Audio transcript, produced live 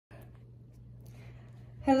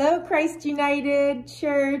Hello, Christ United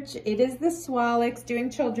Church. It is the Swalix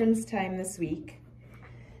doing children's time this week.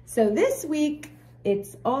 So this week,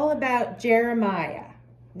 it's all about Jeremiah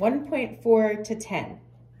 1.4 to 10.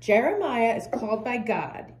 Jeremiah is called by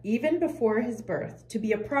God, even before his birth, to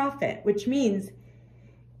be a prophet, which means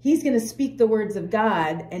he's going to speak the words of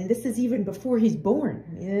God, and this is even before he's born,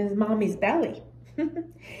 in his mommy's belly.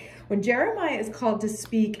 When Jeremiah is called to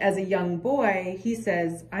speak as a young boy, he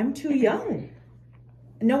says, "I'm too young.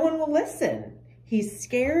 No one will listen." He's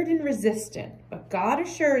scared and resistant, but God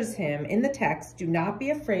assures him in the text, "Do not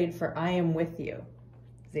be afraid, for I am with you."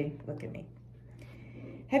 See, look at me.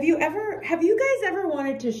 Have you guys ever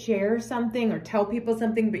wanted to share something or tell people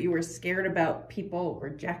something, but you were scared about people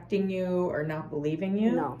rejecting you or not believing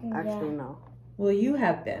you? No, actually no. Well, you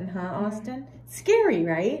have been, huh, Austin? Scary,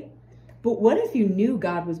 right? But what if you knew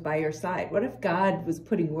God was by your side? What if God was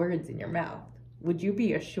putting words in your mouth? Would you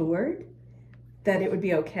be assured that it would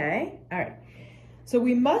be okay? All right. So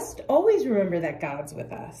we must always remember that God's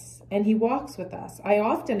with us and he walks with us. I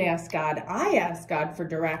ask God for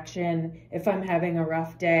direction if I'm having a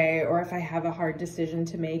rough day or if I have a hard decision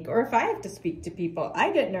to make or if I have to speak to people.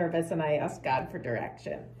 I get nervous and I ask God for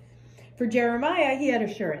direction. For Jeremiah, he had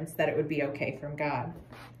assurance that it would be okay from God.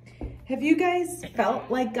 Have you guys felt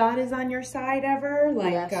like God is on your side ever?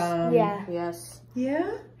 Like, yes.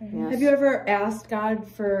 Yeah? Yes. Have you ever asked God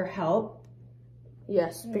for help?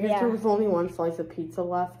 Yes, because there was only one slice of pizza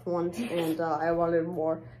left once, and I wanted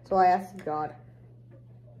more, so I asked God.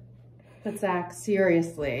 But Zach,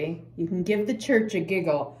 seriously, you can give the church a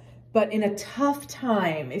giggle, but in a tough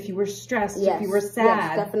time, if you were stressed, if you were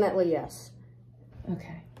sad. Yes, definitely yes.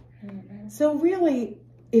 Okay. So really,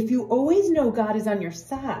 if you always know God is on your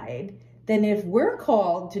side, then if we're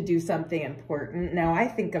called to do something important, now I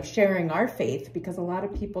think of sharing our faith because a lot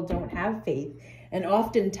of people don't have faith. And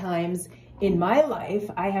oftentimes in my life,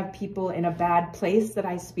 I have people in a bad place that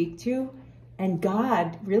I speak to, and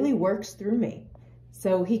God really works through me.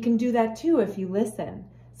 So he can do that too if you listen.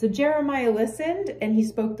 So Jeremiah listened and he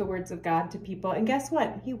spoke the words of God to people. And guess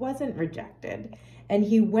what? He wasn't rejected. And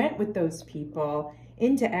he went with those people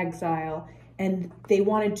into exile, and they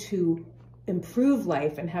wanted to improve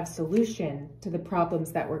life and have solution to the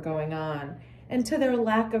problems that were going on and to their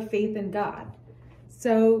lack of faith in God.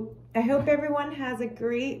 So I hope everyone has a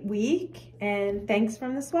great week, and thanks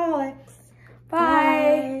from the Swalix.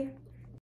 Bye.